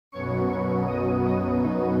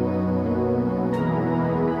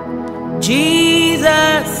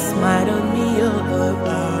Jesus, smile on me,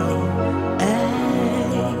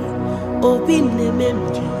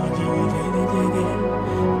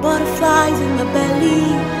 butterflies in my belly,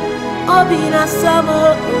 Obina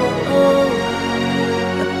summer.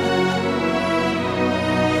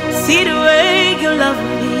 See the way you love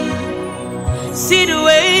me, see the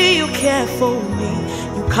way you care for me.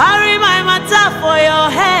 You carry my matter for your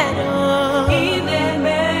head,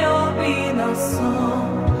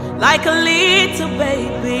 like a little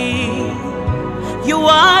baby. You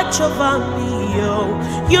watch over me,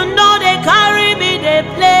 you know they carry me, they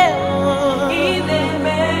play.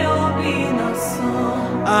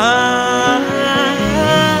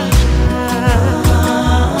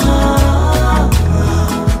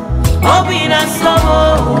 Obina summer.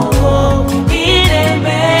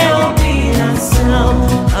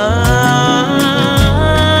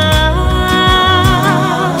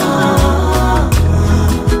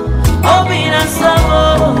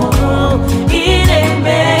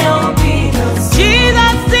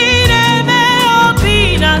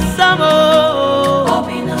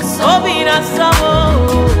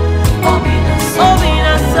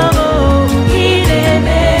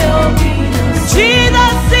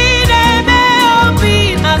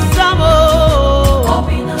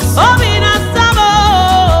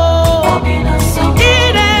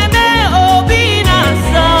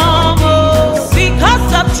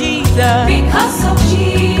 Because of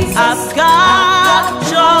Jesus, I've got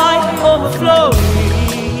joy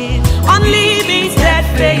overflowing, unlimited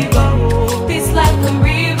favor. It's like a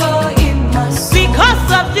river in my soul.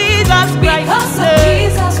 Because of Jesus Christ,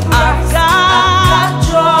 I've got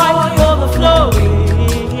joy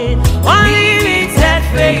overflowing, unlimited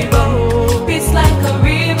favor. It's like a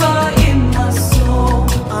river in my soul.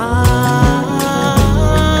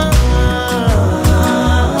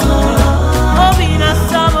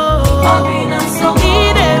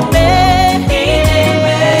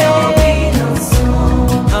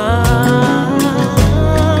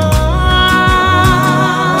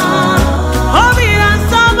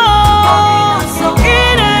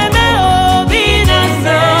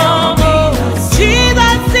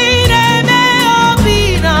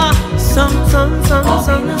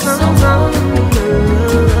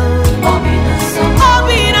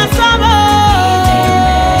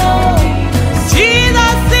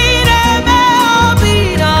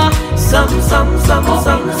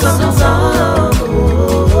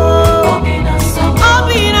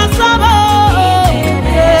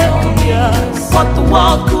 What the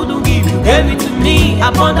world couldn't give, you gave it to me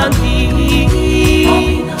abundantly,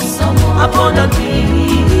 abundantly.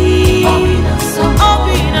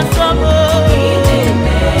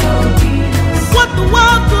 What the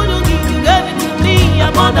world couldn't give, you gave it to me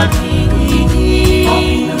abundantly,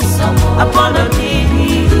 abundantly.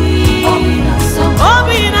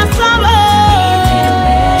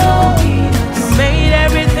 You made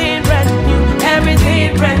everything brand new, everything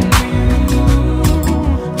brand new.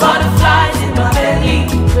 Butterflies in my belly,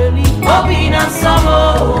 Obina summer.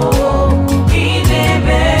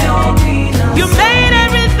 You made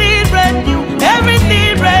everything brand new,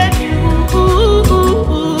 everything brand new.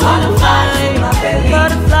 Butterflies in my belly,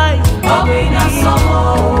 butterflies, Obina summer.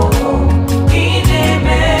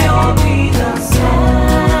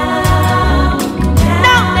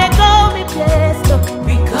 Now they call me blessed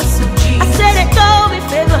because of Jesus. I said they call me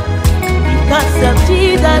favor because of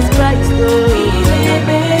Jesus Christ.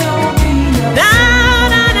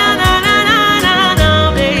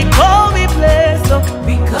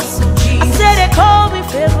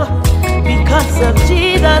 Because of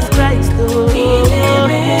Jesus Christ,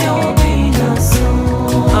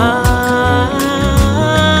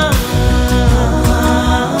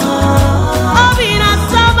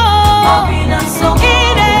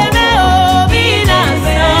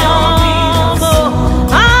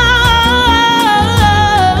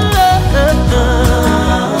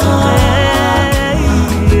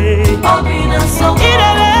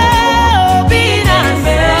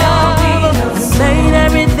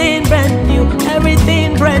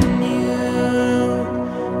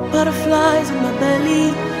 butterflies in my belly,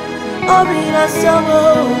 Obina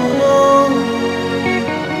summer.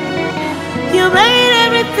 You made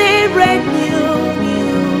everything brand new,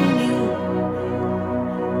 new, new.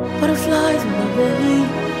 Butterflies in my belly,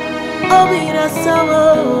 Obina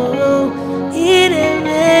summer.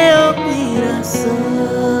 Obina summer.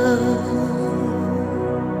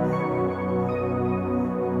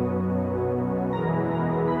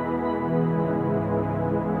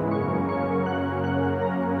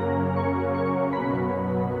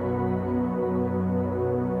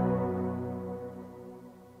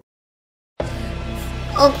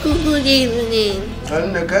 Uncle, good evening.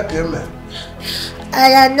 And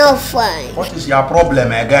I am not fine. what is your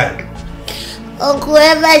problem again? Uncle,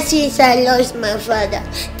 ever since I lost my father,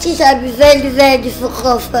 things have been very, very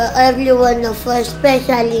difficult for every one of us,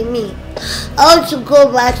 especially me. I want to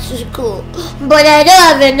go back to school, but I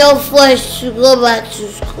don't have enough funds to go back to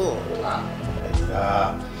school.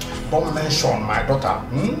 Don't mention my daughter.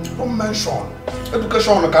 Don't mention.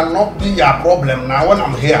 Education cannot be your problem now when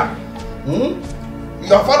I'm here.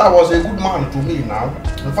 Your father was a good man to me now.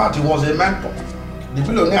 In fact, he was a mentor. The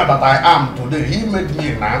billionaire that I am today, he made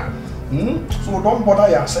me now. So don't bother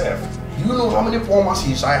yourself. Do you know how many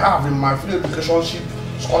pharmacies I have in my free education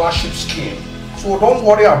scholarship scheme? So don't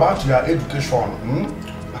worry about your education.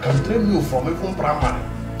 I can train you from even primary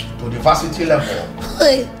to the varsity level.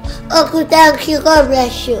 Hey, Uncle, thank you. God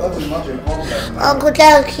bless you. That is not a problem. Uncle,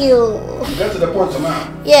 thank you. You get to the point now?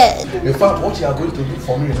 Yeah. In fact, what you are going to do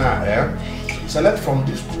for me now, select from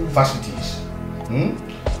these two varsities.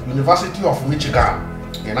 University of Michigan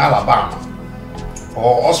in Alabama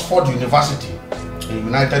or Oxford University in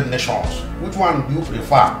United Nations. Which one do you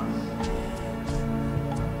prefer?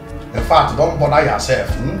 In fact, don't bother yourself.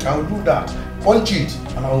 I will do that. Punch it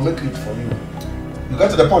and I will make it for you. You get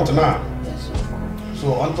to the point now? Yes, sir.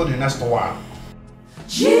 So on to the next one.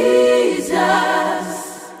 Jesus,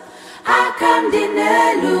 I come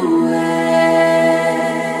dinelu.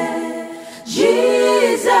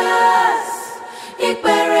 Jesus,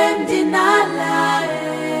 ikperem dinala.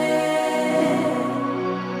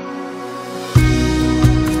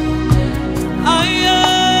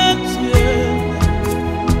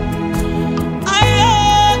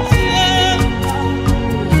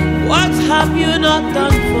 What have you not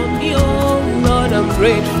done for me, oh Lord? I'm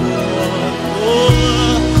grateful.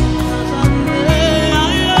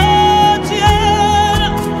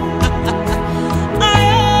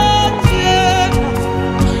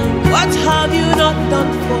 What have you not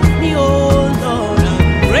done for me, oh Lord? I'm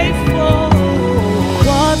grateful.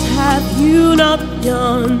 What have you not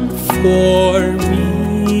done for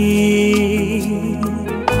me?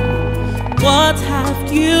 What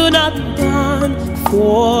have you not done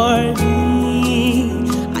for me?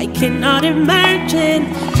 I cannot imagine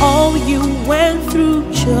all you went through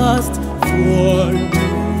just for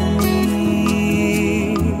me.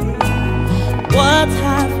 What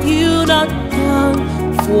have you not done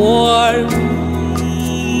for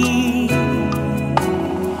me?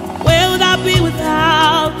 Where would I be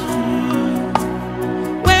without you?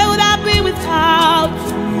 Where would I be without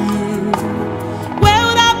you? Where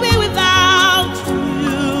would I be without you?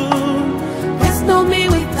 There's no me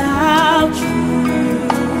without you.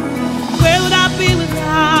 Where would I be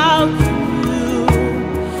without you?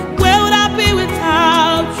 Where would I be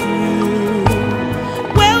without you?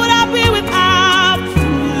 Where would I be without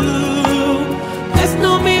you? There's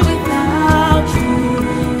no me without you.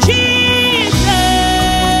 Jesus,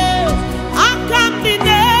 I come to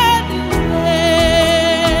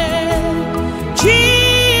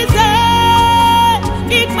Jesus,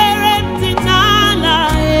 ikperem dinala.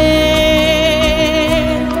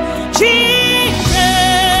 Jesus,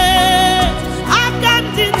 I come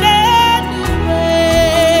to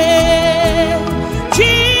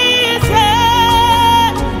Jesus,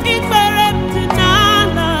 ikperem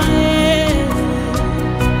dinala.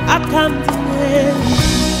 I come to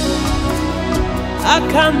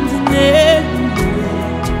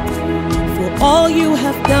for all you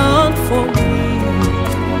have done for me.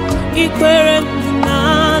 Ikperem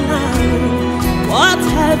dinala. What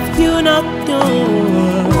have you not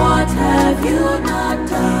done? What have you not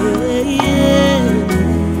done? Yeah.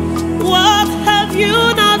 What have you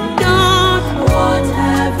not done? What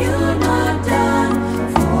have you not done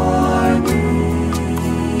for me?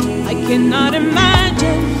 I cannot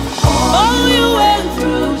imagine all you went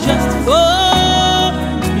through just for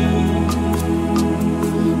me.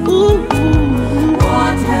 Ooh.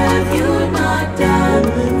 What have you not done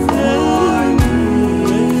for me?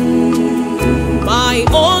 My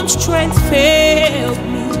own strength failed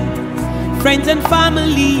me. Friends and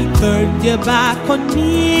family turned their back on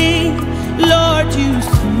me. Lord, you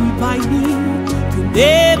stood by me. You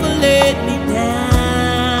never let me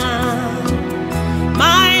down.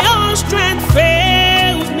 My own strength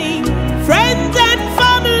failed me. Friends and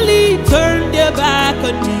family turned their back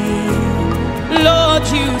on me. Lord,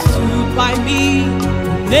 you stood by me.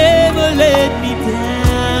 You never let me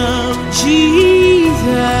down.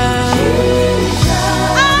 Jesus.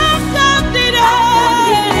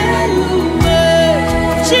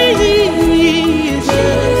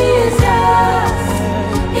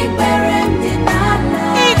 Ikperem dinala.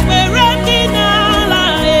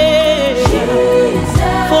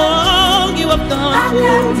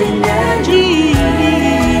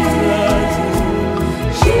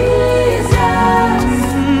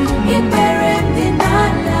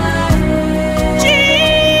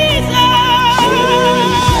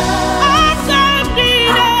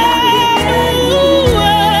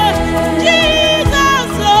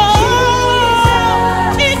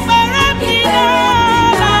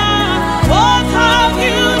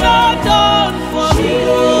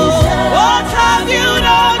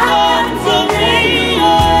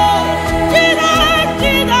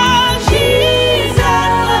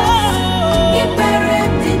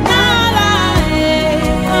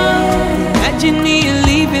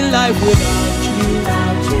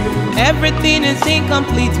 Everything is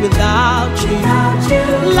incomplete without you.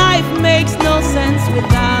 Life makes no sense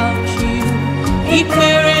without you.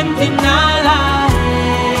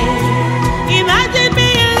 Imagine me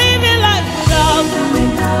living life without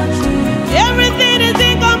you. Everything is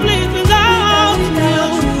incomplete without you.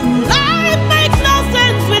 Life makes no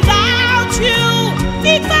sense without you.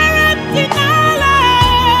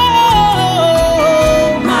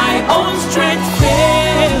 My own strength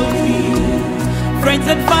failed me. Friends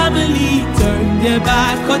and family turned their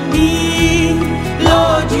back on me.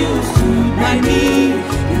 Lord, you stood by me.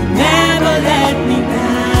 You never let me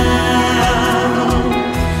down.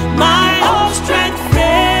 My own strength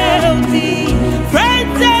failed me.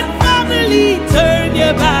 Friends and family turned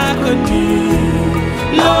their back on me.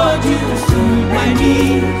 Lord, you stood by me.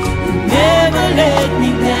 You never let me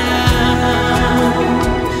down.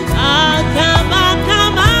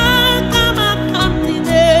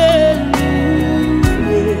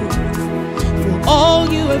 All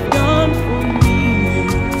you have done for me,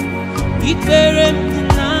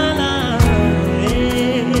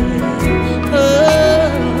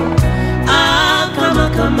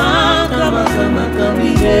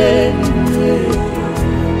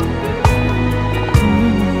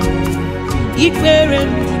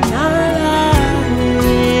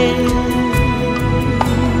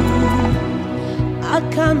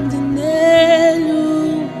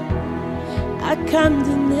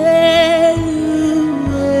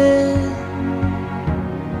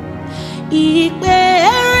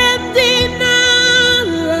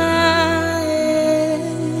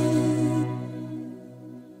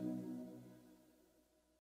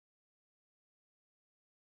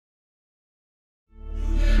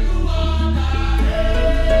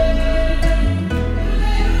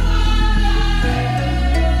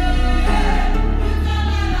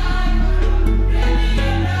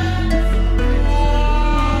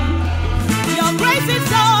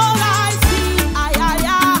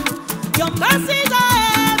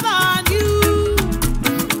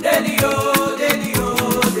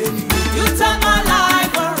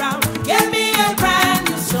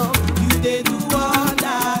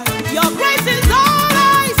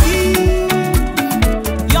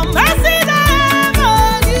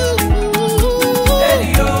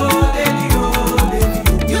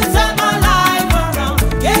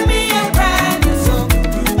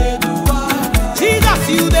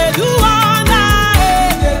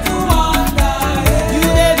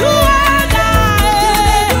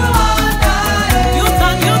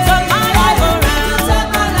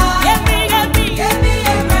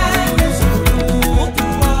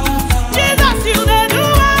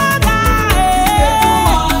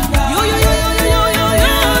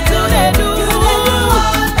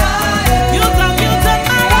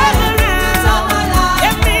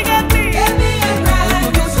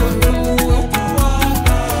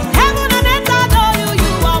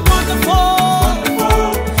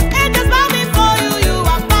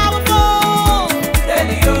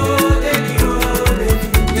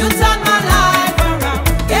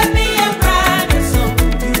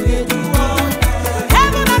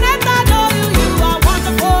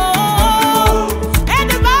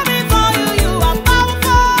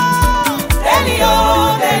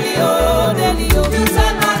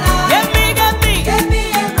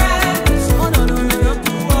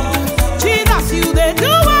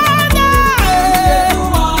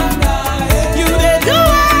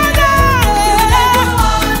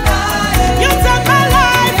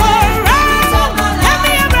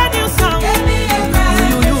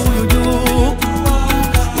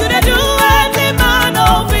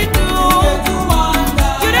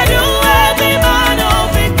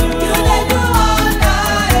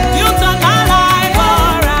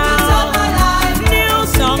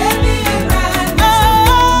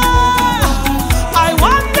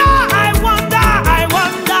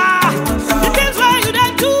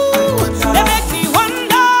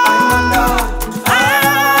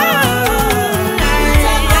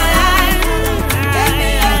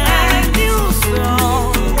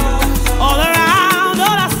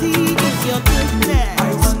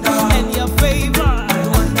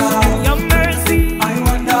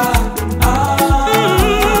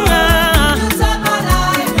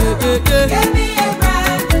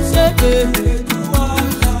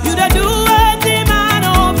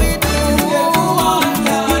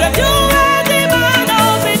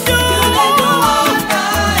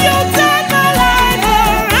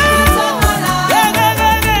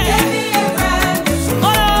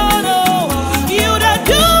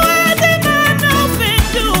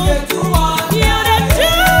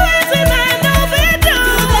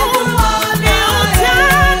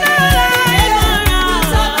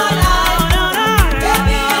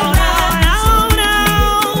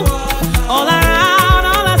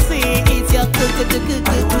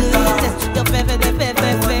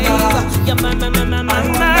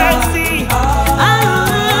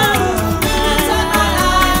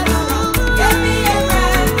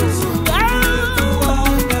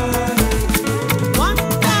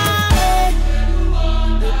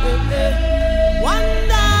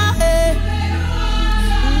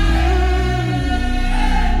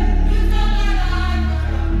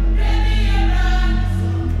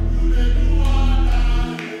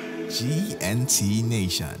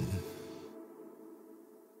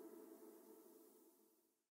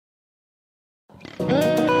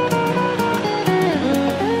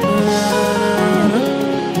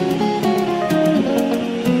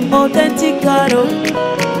 authentic God, oh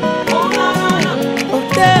na na na,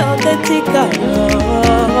 authentic God, oh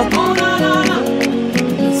na na na.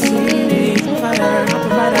 See, provider,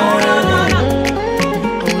 provider, oh na na na,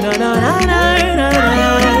 oh na na na na na.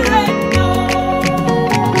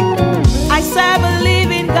 I serve a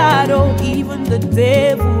living God, oh even the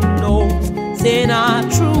devil knows, say not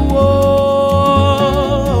true, oh.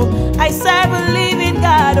 I serve a living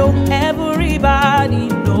God, oh everybody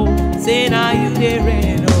knows, say now you there,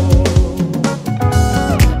 oh.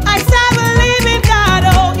 I serve a living God,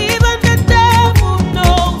 oh even the devil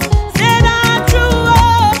knows, say not true,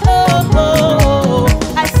 oh.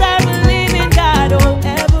 I serve a living God, oh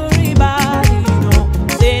everybody knows,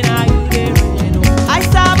 say now you there, oh. I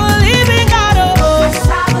serve a living God, oh. I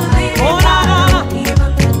serve a living God,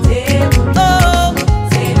 even the devil knows,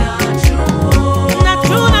 say not true, not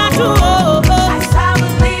true, not true, oh. I serve a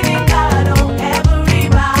living God, oh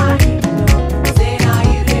everybody knows, say now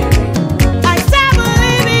you there. I serve a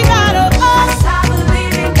living God, oh. I serve a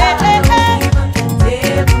living God, even the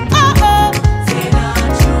devil knows, say not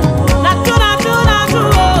true, not true, not true, not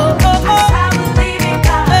true, oh. I serve a living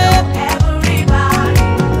God, oh everybody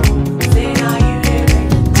knows, say now you there.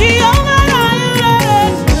 Jehovah, now you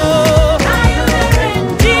there, oh. Now you there,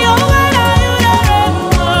 Jehovah, now you there,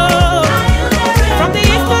 oh. From the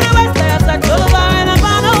east to the west, I have searched over and I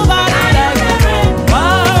found nobody like you. Oh,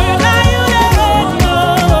 now you there,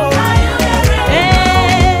 oh.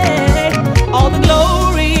 Hey, all the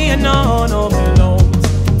glory and honor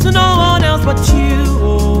belongs to no one else but you,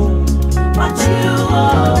 but you.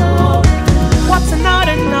 What's not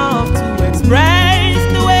enough to express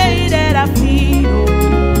the way that I feel,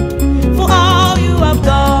 for all you have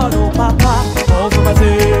done, oh Papa, all for my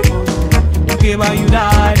sake, oh. You came and you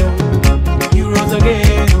died, oh. You rose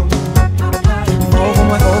again, oh. All for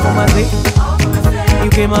my sake, you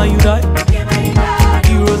came and you died,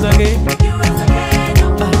 you rose again.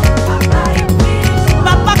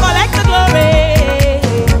 Papa, collect the glory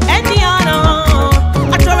and the honor.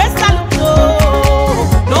 I throw a salute, oh.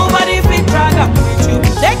 Nobody fit drag up with you.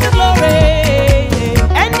 Take the glory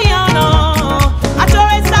and the honor. I throw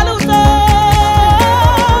a salute, oh.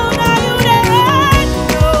 Now you the reign,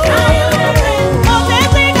 oh. Oh, they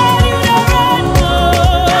think that you the reign, oh.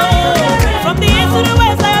 From the east to the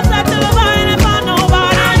west, I have searched to the vine and found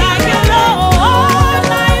nobody like you, Lord.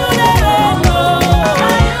 Now you the reign, oh.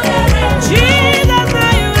 Jesus,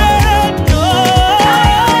 now you the reign, oh.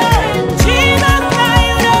 Jesus, now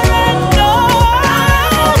you the reign, oh.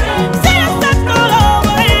 Say I searched all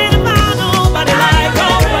over and found nobody like,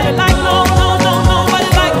 nobody like, nobody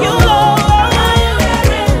like you, Lord.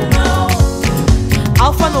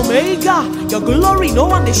 Alpha and Omega, your glory, no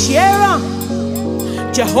one to share 'em.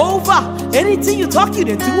 Jehovah, anything you talk, you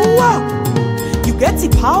dey do. You get the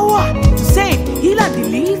power to save, heal and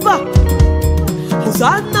deliver.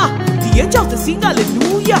 Hosanna, the angels they sing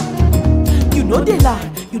hallelujah. You know they lie,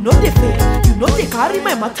 you know they fail, you know they carry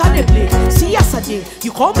my matter they play. See yesterday,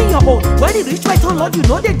 you call me your own. When it reach my turn, Lord, you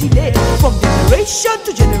know they delay. From generation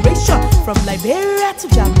to generation, from Liberia to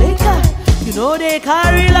Jamaica, you know they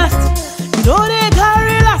carry last, you know they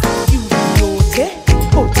carry last. You ote,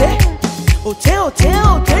 ote, ote, ote,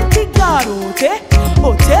 authentic God, ote,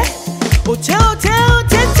 ote, ote, ote,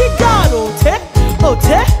 authentic God, ote,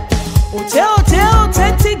 ote, ote, ote,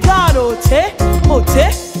 authentic God, ote, ote.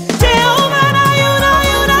 Jehovah, now you, now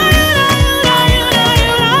you, now you, now you, now you, now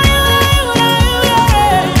you, now you, now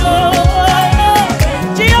you,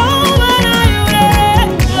 Jehovah, now you,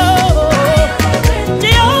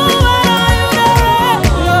 Jehovah, now you,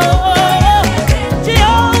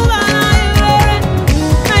 Jehovah,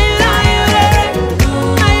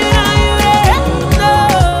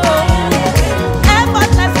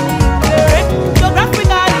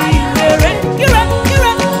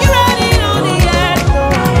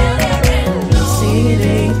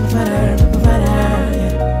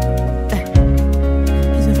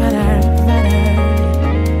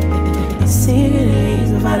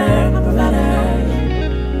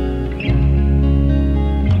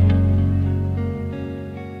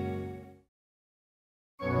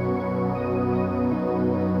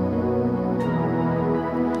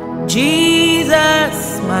 Jesus,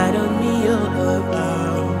 smile on me,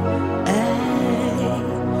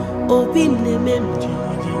 open the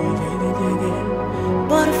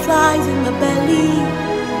butterflies in the belly,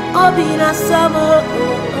 open a summer.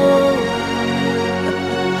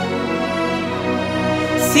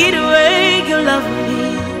 See the way you love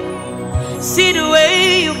me, see the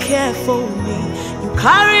way you care for me. You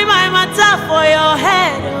carry my matter for your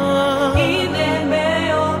head,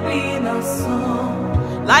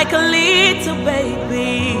 like a little baby.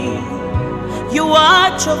 You You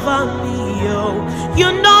watch over me, oh.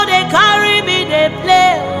 You know they carry me, they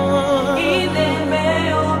play, oh.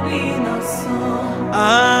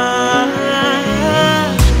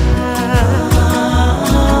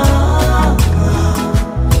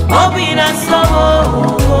 Obina samo,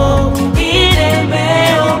 ine me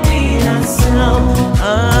obina samo.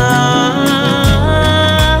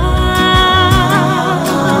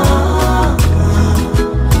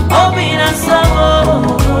 Obina samo,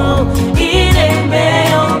 ine me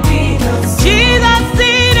obina samo. Jesus,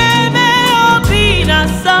 ine me obina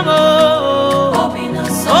samo. Obina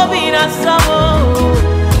samo, obina samo,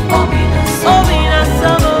 obina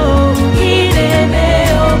samo, ine me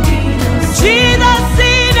obina samo. Jesus,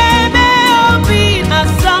 ine me obina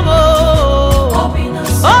samo. Obina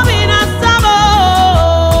samo,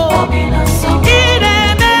 obina samo, ine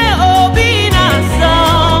me obina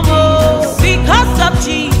samo. Because of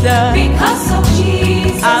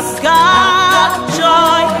Jesus, I've got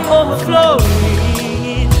joy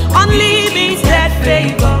overflowing, unlimited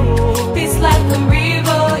favor. Peace like a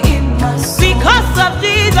river in my soul. Because of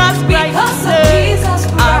Jesus Christ,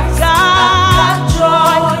 I've got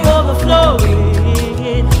joy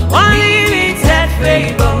overflowing, unlimited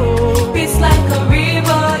favor. Peace like a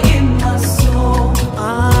river in my soul.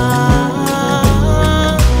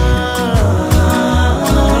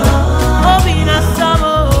 Obina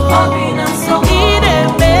samo, Obina samo, ine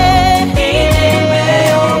me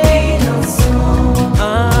obina samo.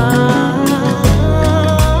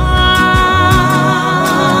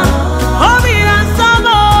 Obina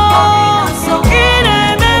samo, ine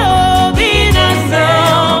me obina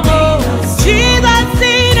samo. Jesus,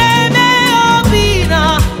 ine me obina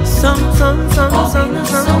some. Obina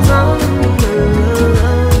samo,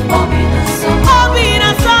 Obina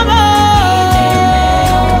samo.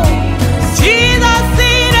 Jesus,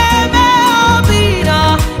 ine me obina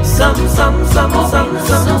some. obina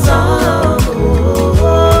samo,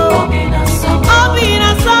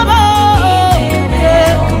 Obina samo.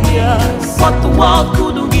 What the world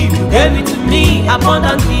couldn't give, you gave it to me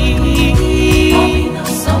abundantly. obina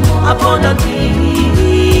samo, Abundantly.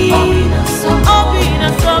 obina samo, Obina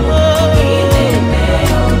samo.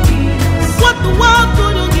 What the world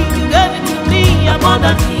couldn't give, you gave it to me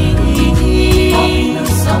abundantly. obina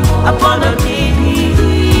samo, Abundantly.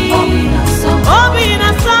 obina samo, Obina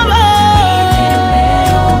samo.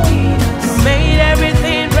 You made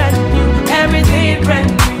everything brand new, everything brand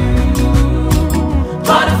new.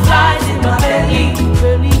 Butterflies in my belly.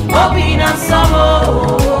 Obina samo.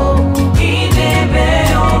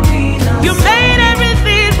 You made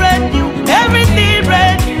everything brand new, everything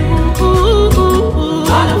brand new.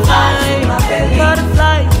 Butterflies in my belly.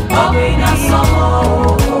 Butterflies. Obina samo,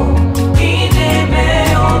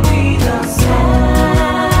 obina samo.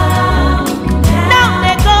 Now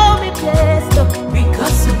they call me blessed,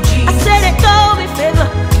 Because of I Jesus, said they call me favor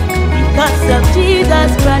because of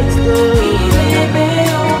Jesus Christ.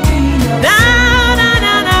 Now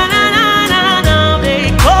they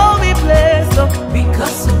call me blessed,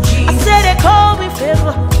 because of I Jesus, said they call me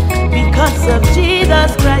favor because of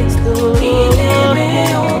Jesus Christ.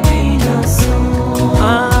 obina samo.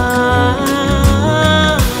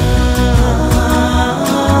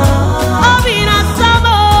 Obina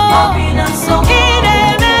samo, Obina samo, ine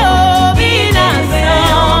me obina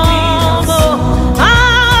samo.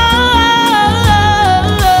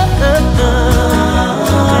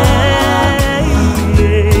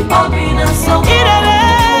 obina samo, Ine me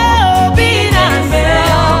obina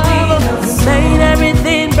samo. Made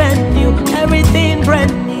everything brand new, everything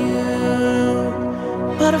brand new.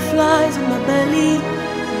 Butterflies in my belly,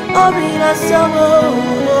 obina samo.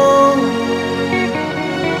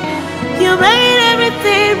 You made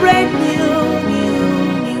everything brand new.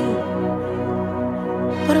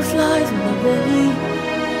 Butterflies in my belly,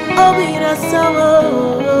 obina samo.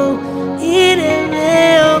 Ine me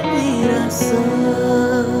obina samo.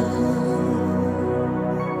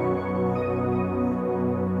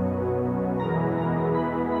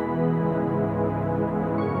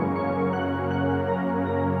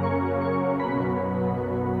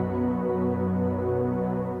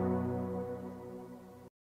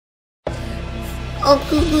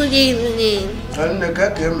 Uncle, good evening.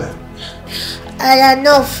 I am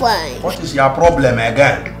not fine. What is your problem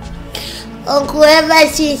again? Uncle, ever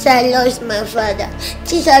since I lost my father,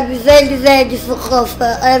 things have been very, very difficult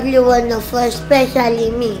for every one of us,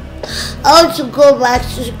 especially me. I want to go back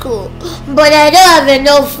to school, but I don't have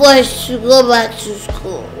enough funds to go back to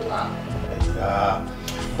school.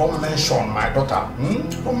 Don't mention my daughter.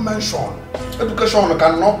 Don't mention. Education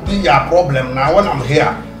cannot be your problem now when I'm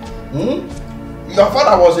here. Your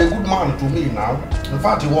father was a good man to me now. In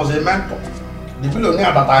fact, he was a mentor. The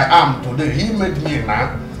billionaire that I am today, he made me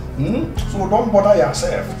now. So don't bother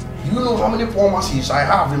yourself. Do you know how many pharmacies I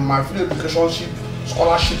have in my free education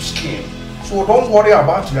scholarship scheme? So don't worry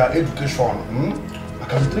about your education. I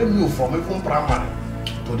can train you from even primary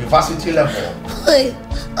to the varsity level. Hey,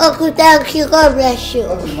 Uncle, thank you. God bless you.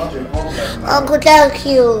 That is not a problem. Uncle, thank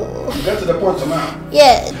you. You get to the point now.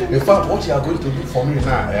 Yeah. In fact, what you are going to do for me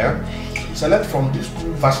now, select from these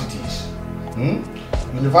two varsities.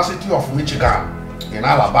 University of Michigan in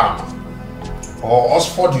Alabama or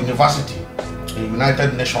Oxford University in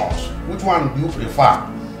United Nations. Which one do you prefer?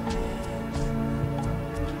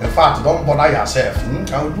 In fact, don't bother yourself.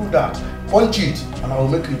 I will do that. Punch it and I will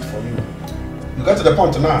make it for you. You get to the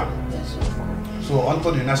point now? Yes, sir. So on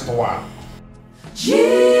to the next one.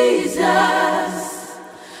 Jesus,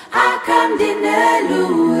 I can't deny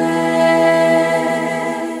you.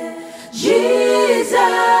 Jesus,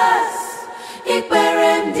 ik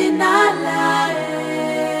berem dinala.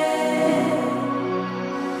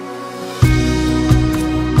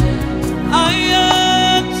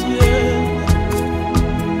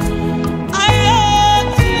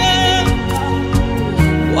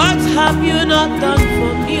 What have you not done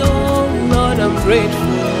for me, oh Lord? I'm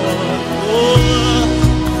grateful.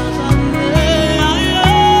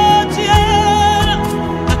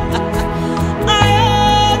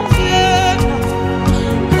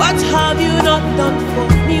 What have you not done for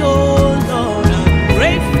me, oh Lord? I'm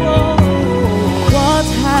grateful. What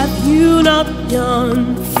have you not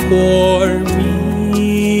done for me?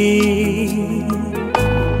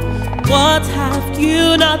 What have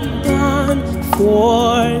you not done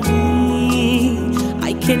for me?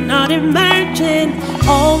 I cannot imagine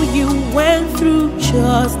all you went through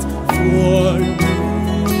just for me.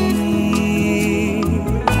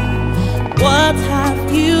 What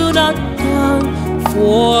have you not done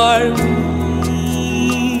for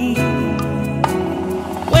me?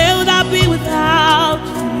 Where would I be without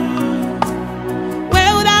you?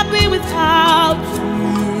 Where would I be without you?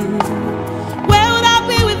 Where would I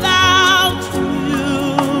be without you?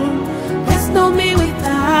 There's no me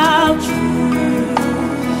without you.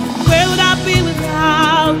 Where would I be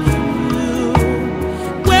without you?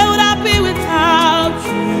 Where would I be without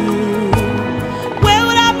you? Where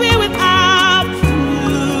would I be without you?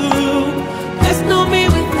 There's no me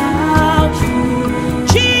without you.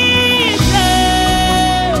 Jesus,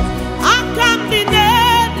 I can't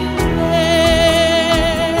deny it.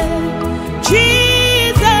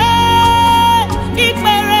 Jesus, it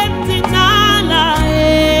meant in our life.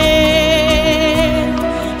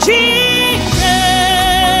 Jesus,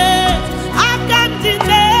 I can't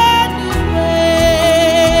deny it.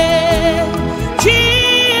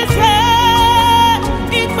 Jesus,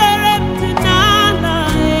 it meant in our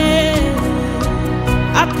life.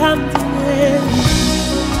 I can't deny it.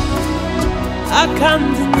 I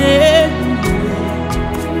can't deny it.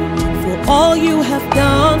 For all you have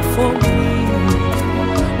done for me,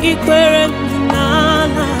 equerent in our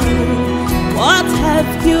life. What have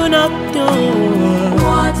you not done?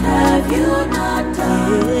 What have you not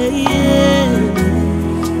done? Yeah.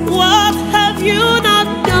 What have you not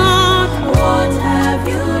done? What have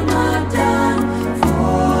you not done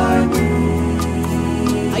for me?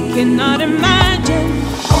 I cannot imagine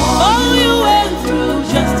all you went through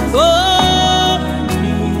just for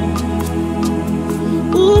me.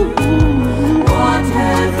 Ooh. What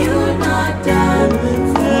have you not done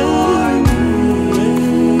for me?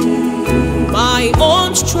 My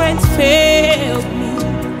own strength failed me.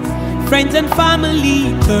 Friends and family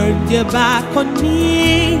turned their back on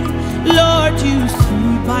me. Lord, you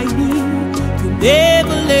stood by me. You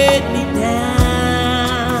never let me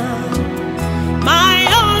down. My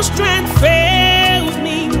own strength failed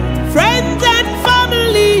me. Friends and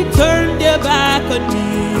family turned their back on me.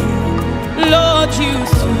 Lord, you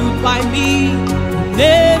stood by me. You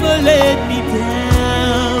never let me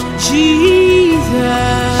down. Jesus.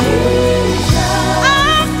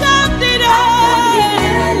 I can't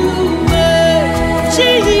deny you.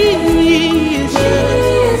 Jesus.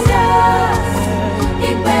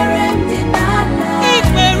 Ik berem dinala. Ik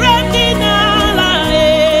berem dinala.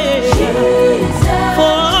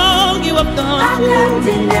 For all you have done I for can't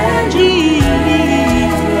me. deny you. Jesus.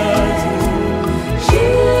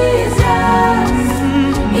 Jesus,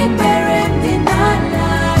 ik berem dinala.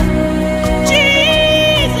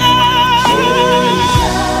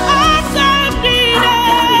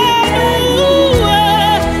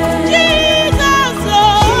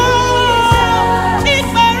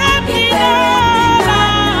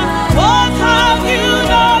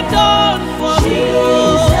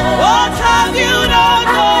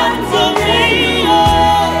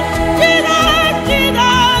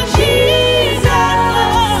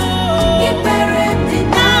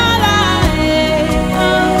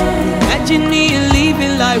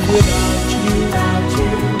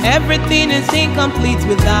 Everything is incomplete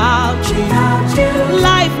without you.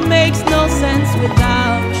 Life makes no sense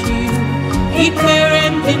without you.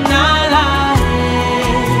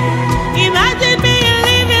 Imagine me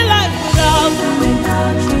living life without you.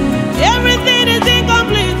 Everything is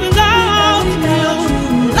incomplete without you.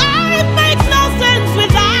 Life makes no sense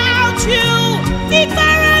without you.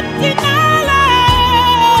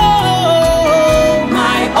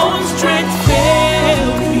 My own strength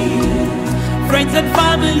failed me. Friends and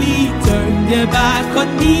family turned their back on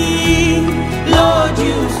me. Lord,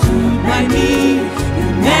 you stood by me. You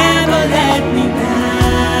never let me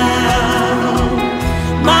down.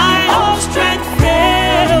 My own strength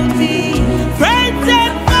failed me. Friends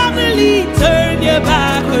and family turned their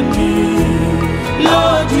back on me.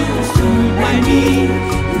 Lord, you stood by me.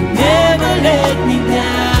 You never let me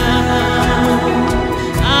down.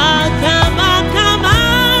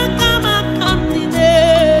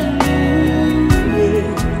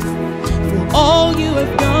 For all you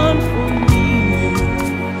have done for me.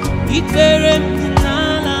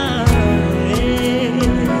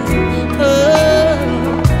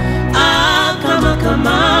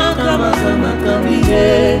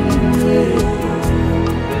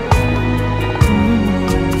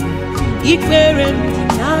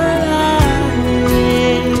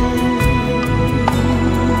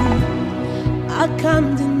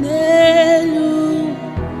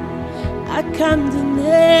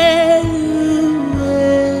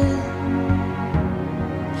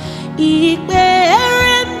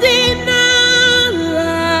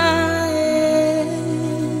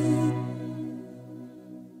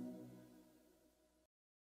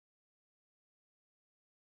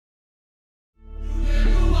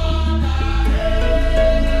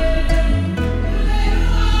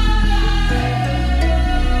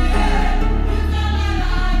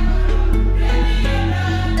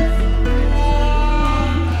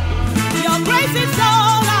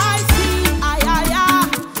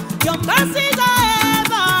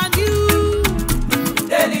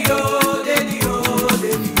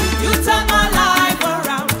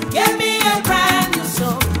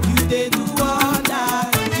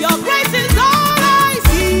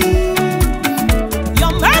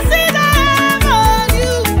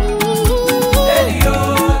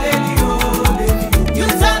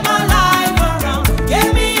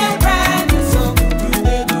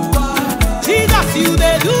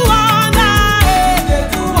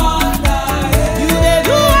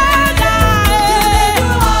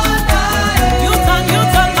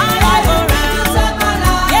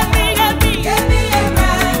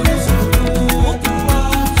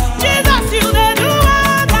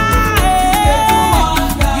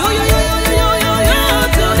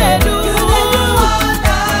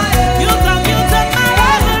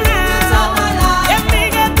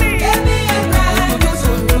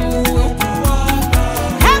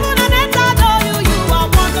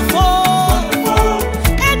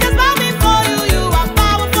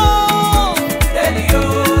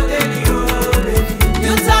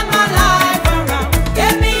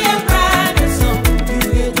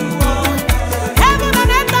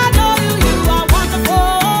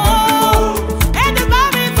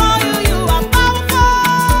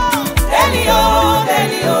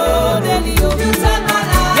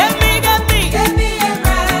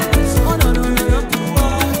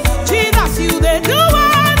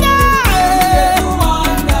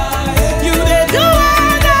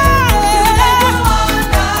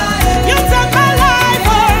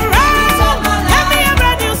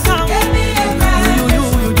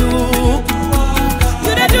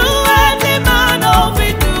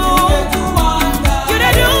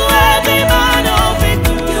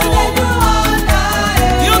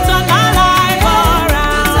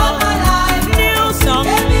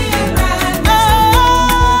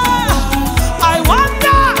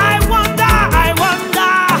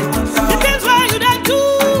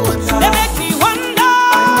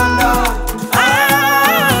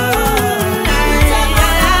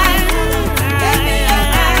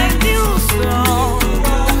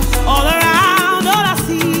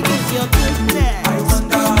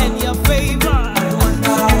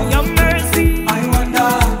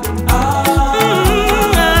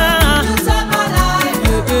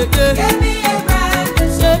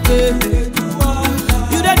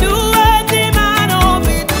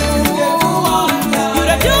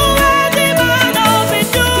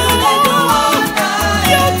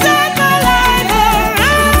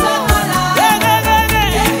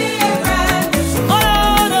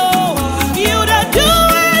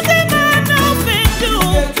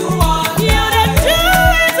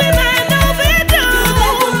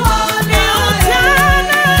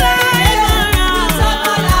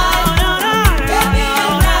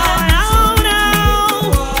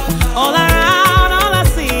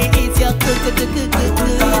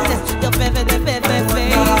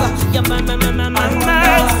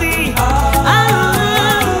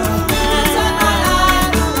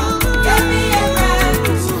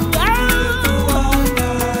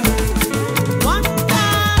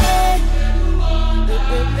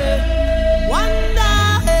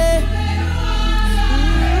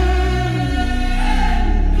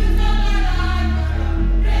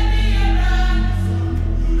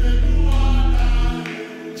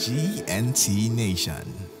 Nation.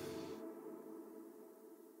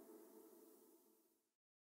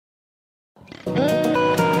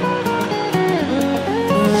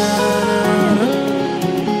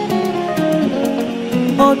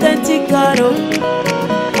 Autenticado,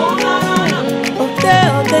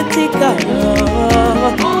 autenticado.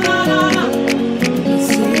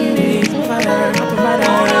 See, provider,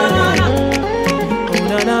 provider.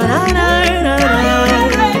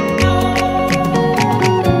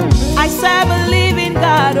 I serve a living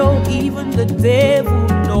God, oh, even the devil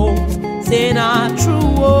knows, say not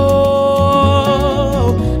true, oh.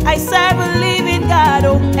 I serve a living God,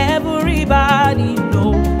 oh, everybody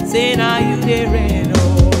knows, say now you there, oh.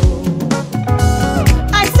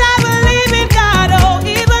 I serve a living God, oh,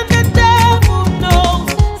 even the devil knows,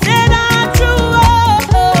 say not true,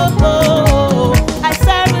 oh. I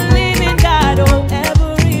serve a living God, oh,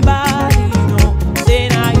 everybody knows, say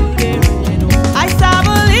now you there, oh. I serve a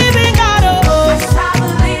living God, oh,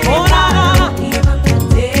 oh, no, no, no. Even the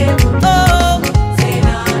devil knows, say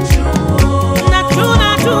not true, not true,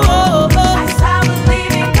 not true, oh. I serve a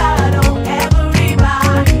living God, oh,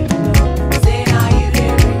 everybody knows, say now you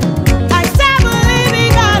there, I serve a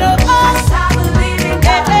living God, oh, I serve a living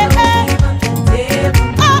God, even the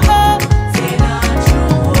devil knows, say not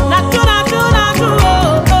true, not true, not true, not true,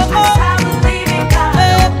 oh. I serve a living God,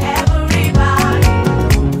 oh, everybody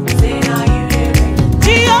knows, say now you there,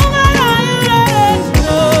 Jehovah, now you there,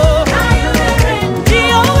 oh.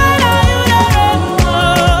 Jehovah, now you there,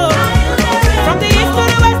 oh. From the east to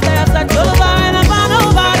the west, I have searched over and I found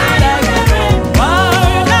nobody like you.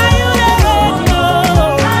 Now you there,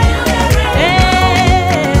 oh.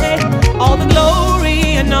 Hey, all the glory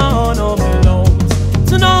and honor belongs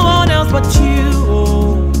to no one else but you,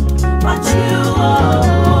 oh. But you,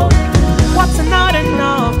 oh. What's not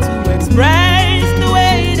enough to express the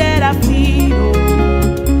way that I feel,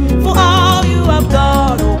 oh, for all you have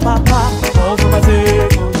done, oh Papa. All for my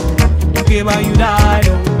sake, oh. You came and you died,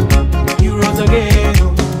 oh. You rose again, oh.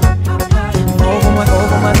 All for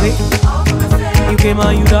my sake, you came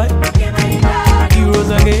and you died, you rose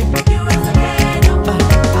again.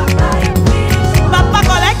 Papa,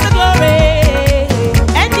 collect the glory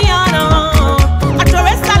and the honor. I throw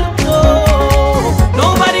a salute, oh.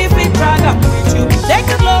 Nobody fit drag up with you. Take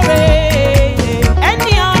the glory and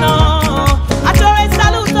the honor. I throw a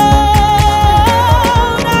salute, oh.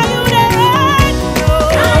 Now you the reign,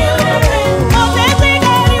 oh. Oh, they say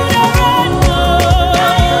that you the reign, oh.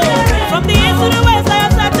 From the east to the west, I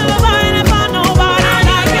have searched to the vine and found nobody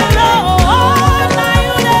like you, Lord. Now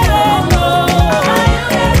you the reign, oh.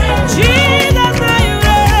 Jesus, now you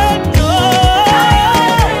the reign, oh.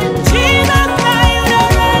 Jesus, now you the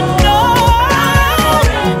reign, oh.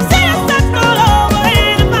 See us touch all over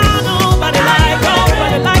in the found nobody like,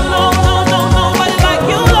 nobody like, no, nobody like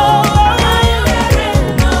you, Lord.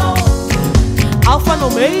 Alpha and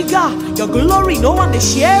Omega, your glory, no one to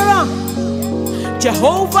share 'em.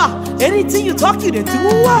 Jehovah, anything you talk, you dey do.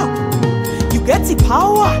 You get the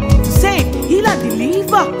power to save, heal and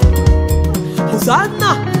deliver.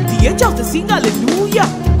 Hosanna, the angels they sing hallelujah.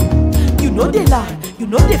 You know they lie, you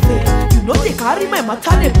know they fail, you know they carry my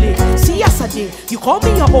matter they play. See yesterday, you call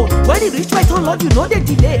me your own. When it reach my turn, Lord, you know they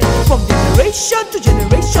delay. From generation to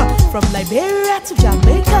generation, from Liberia to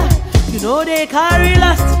Jamaica, you know they carry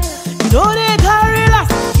last, you know they carry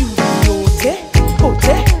last. You ote,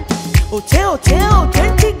 ote, ote, ote,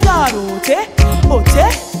 authentic God, ote, ote,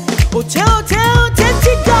 ote, ote,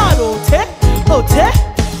 authentic God, ote, ote,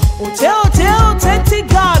 ote, ote, authentic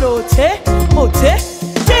God, ote, ote.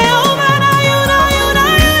 Jehovah, now you, now you, now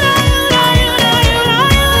you, now you, now you, now you, now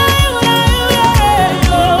you, now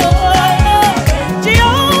you,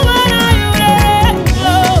 Jehovah, now you,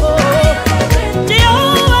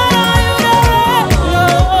 Jehovah, now you,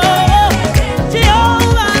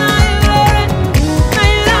 Jehovah, now you,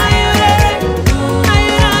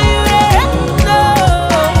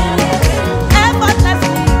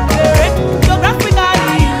 effortlessly,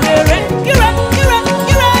 geographically,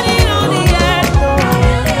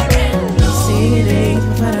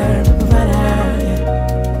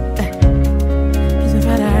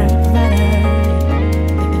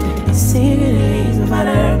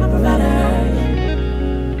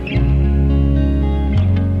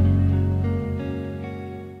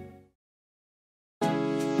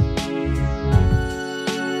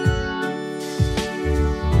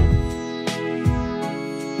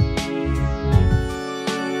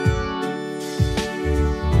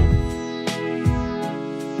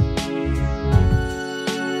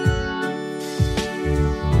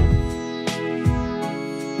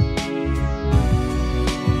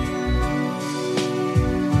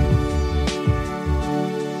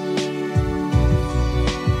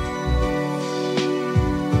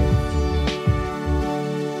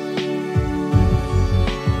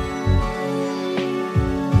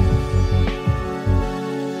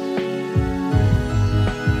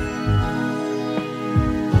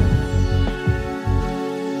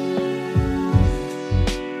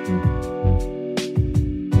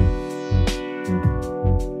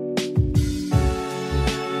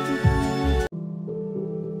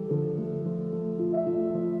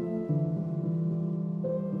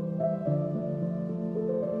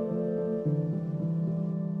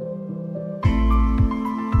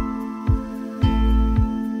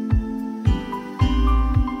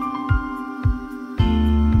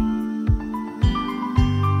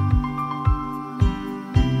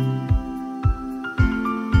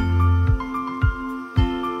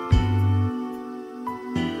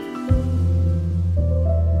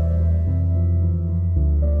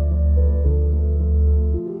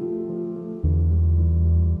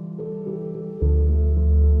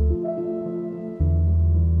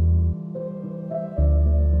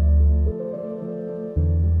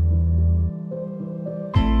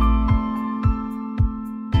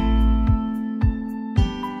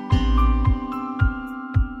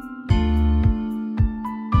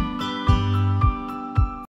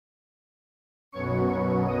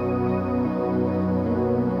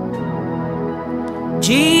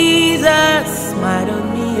 Jesus, smile on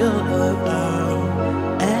me,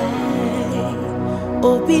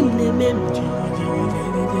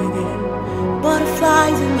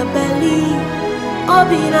 butterflies in my belly,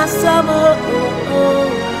 Obina summer.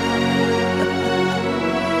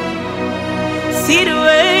 See the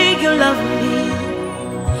way you love me,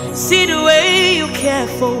 see the way you care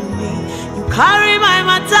for me. You carry my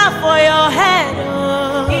matter for your head,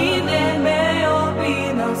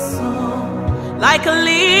 like a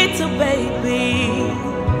little baby.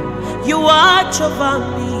 You watch over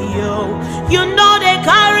me, you know they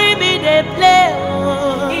carry me, they play.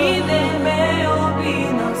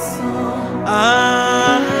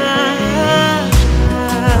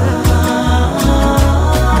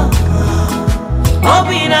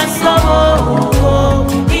 Obina sabo,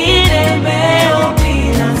 ire me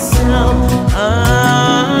obina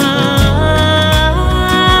sabo.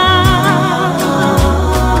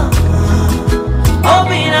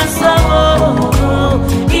 Obina sabo,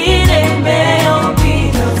 ire me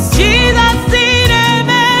obina sabo. Jesus, ire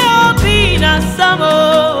me obina sabo.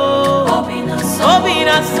 Obina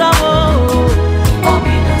sabo,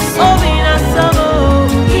 obina sabo, obina sabo,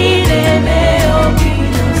 ire me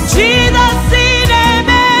obina sabo.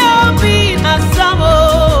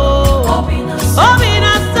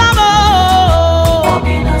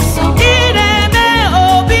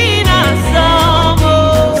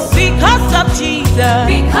 Jesus.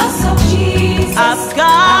 Because of Jesus, I've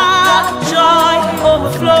got joy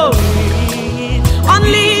overflowing,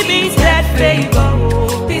 unlimited favor.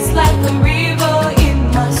 Peace like a river in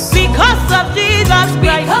my soul. Because of Jesus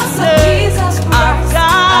Christ, I've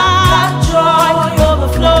got joy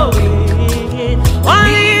overflowing,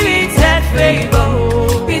 unlimited favor.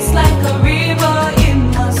 Peace like a river in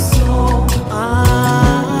my soul.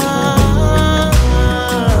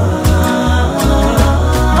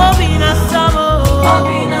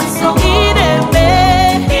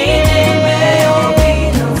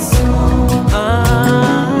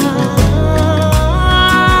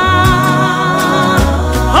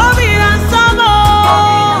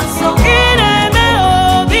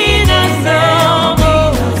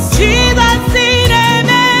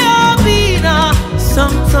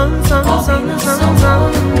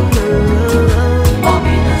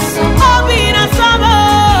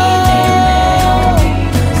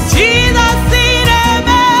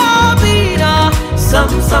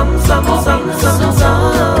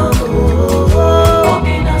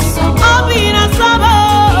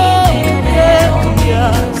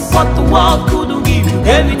 What the world couldn't give, you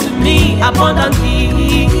gave it to me abundantly,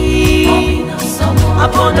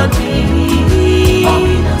 abundantly.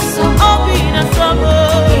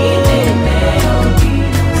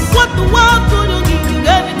 What the world couldn't give, you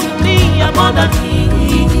gave it to me abundantly,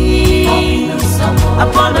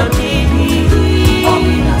 abundantly.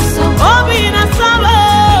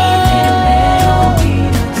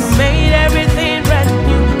 You made everything brand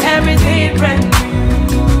new, everything brand new.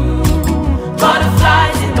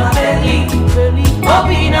 Butterflies in my belly,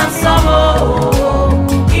 Obina sabo,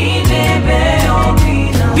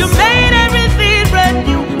 you made everything brand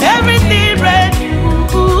new, everything brand new.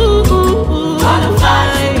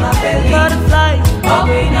 Butterflies in my belly, butterflies,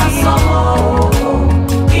 Obina sabo,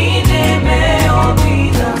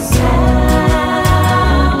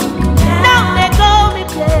 now they call me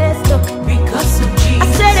blessed because of Jesus. I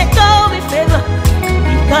said they call me favor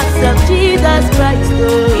because of Jesus Christ.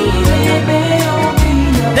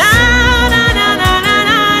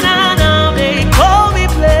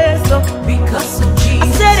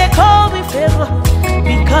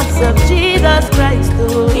 Because of Jesus Christ,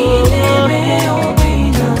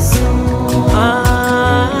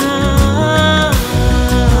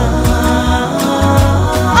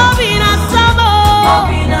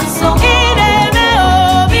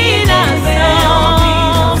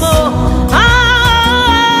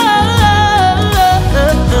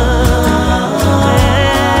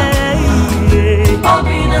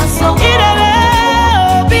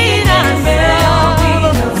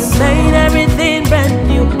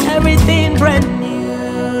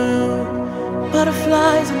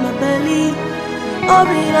 butterflies in my belly,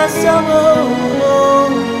 Obina sabo.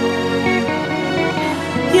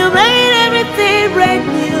 You made everything brand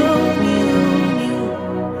new, new, new.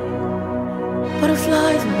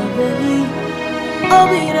 Butterflies in my belly,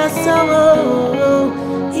 Obina sabo.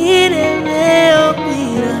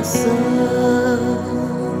 Obina sabo.